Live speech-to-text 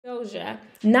Doja,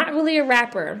 not really a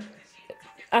rapper.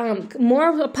 More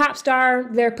of a pop star.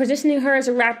 They're positioning her as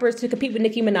a rapper to compete with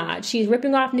Nicki Minaj. She's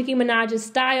ripping off Nicki Minaj's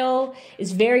style.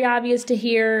 It's very obvious to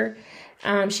hear.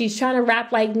 She's trying to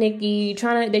rap like Nicki.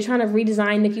 They're trying to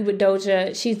redesign Nicki with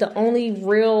Doja. She's the only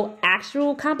real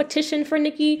actual competition for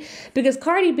Nicki, because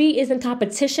Cardi B isn't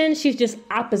competition. She's just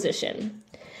opposition.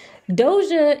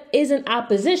 Doja isn't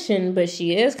opposition, but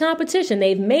she is competition.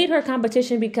 They've made her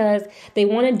competition because they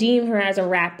want to deem her as a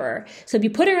rapper. So if you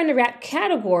put her in the rap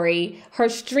category, her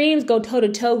streams go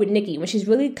toe-to-toe with Nicki, when she's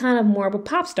really kind of more of a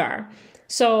pop star.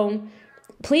 So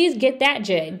please get that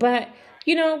jig. But,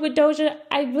 you know, with Doja,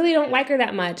 I really don't like her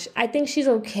that much. I think she's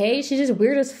okay. She's just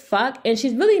weird as fuck, and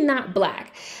she's really not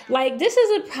black. Like, this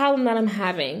is a problem that I'm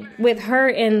having with her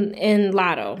in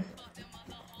Lotto.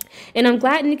 And I'm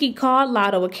glad Nicki called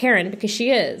Lotto a Karen, because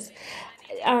she is.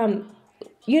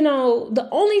 You know, the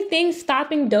only thing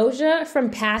stopping Doja from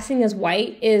passing as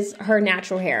white is her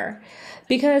natural hair.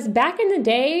 Because back in the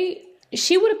day,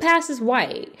 she would have passed as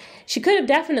white. She could have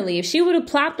definitely. If she would have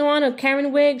plopped on a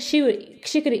Karen wig, she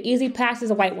could have easily passed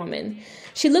as a white woman.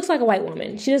 She looks like a white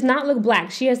woman. She does not look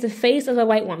black. She has the face of a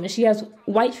white woman. She has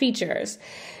white features.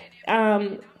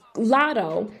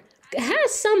 Lotto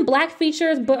has some black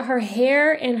features, but her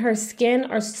hair and her skin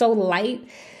are so light,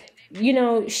 you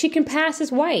know, she can pass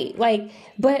as white. Like,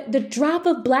 but the drop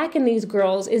of black in these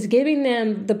girls is giving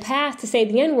them the pass to say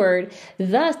the N-word.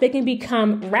 Thus, they can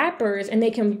become rappers and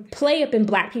they can play up in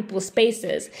black people's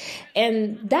spaces.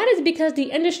 And that is because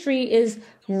the industry is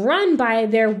run by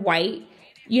their white,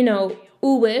 you know,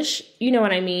 ooish, you know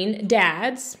what I mean,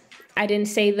 dads. I didn't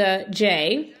say the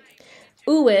J.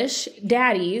 Ooish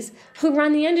daddies who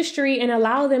run the industry and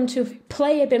allow them to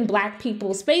play up in black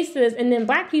people's spaces. And then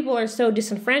black people are so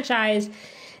disenfranchised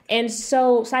and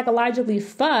so psychologically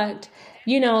fucked,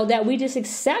 you know, that we just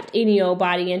accept any old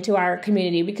body into our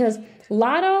community, because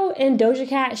Lotto and Doja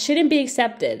Cat shouldn't be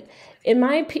accepted. In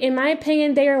my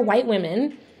opinion, they are white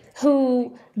women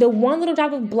who the one little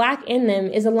drop of black in them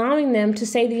is allowing them to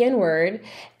say the N-word,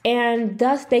 and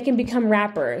thus they can become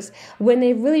rappers when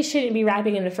they really shouldn't be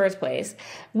rapping in the first place.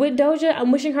 With Doja,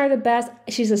 I'm wishing her the best.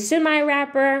 She's a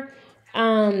semi-rapper.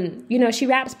 You know, she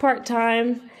raps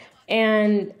part-time,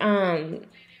 and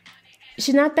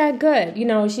she's not that good. You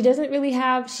know, she doesn't really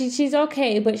have, she's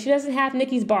okay, but she doesn't have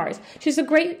Nicki's bars. She's a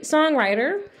great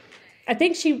songwriter. I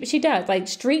think she does. Like,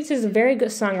 Streets is a very good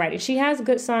songwriter. She has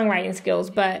good songwriting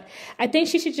skills, but I think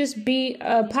she should just be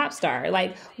a pop star.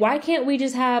 Like, why can't we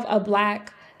just have a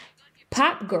black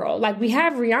pop girl? Like, we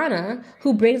have Rihanna,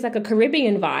 who brings like a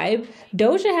Caribbean vibe.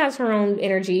 Doja has her own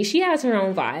energy. She has her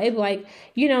own vibe. Like,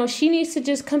 you know, she needs to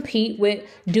just compete with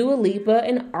Dua Lipa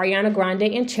and Ariana Grande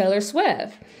and Taylor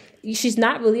Swift. She's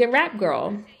not really a rap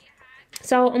girl.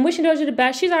 So I'm wishing Doja the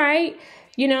best. She's all right.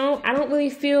 You know, I don't really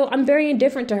feel, I'm very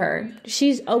indifferent to her.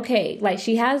 She's okay. Like,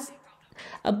 she has,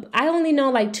 I only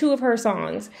know like 2 of her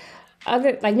songs.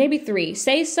 Like maybe 3.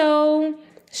 Say So,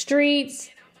 Streets,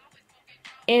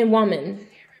 and Woman.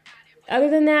 Other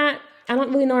than that, I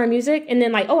don't really know her music. And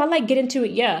then like, oh, I like Get Into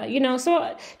It, yeah. You know,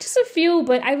 so just a few,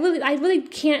 but I really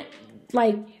can't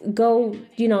like go,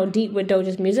 you know, deep with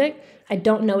Doja's music. I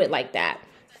don't know it like that.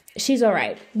 She's all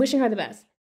right. Wishing her the best.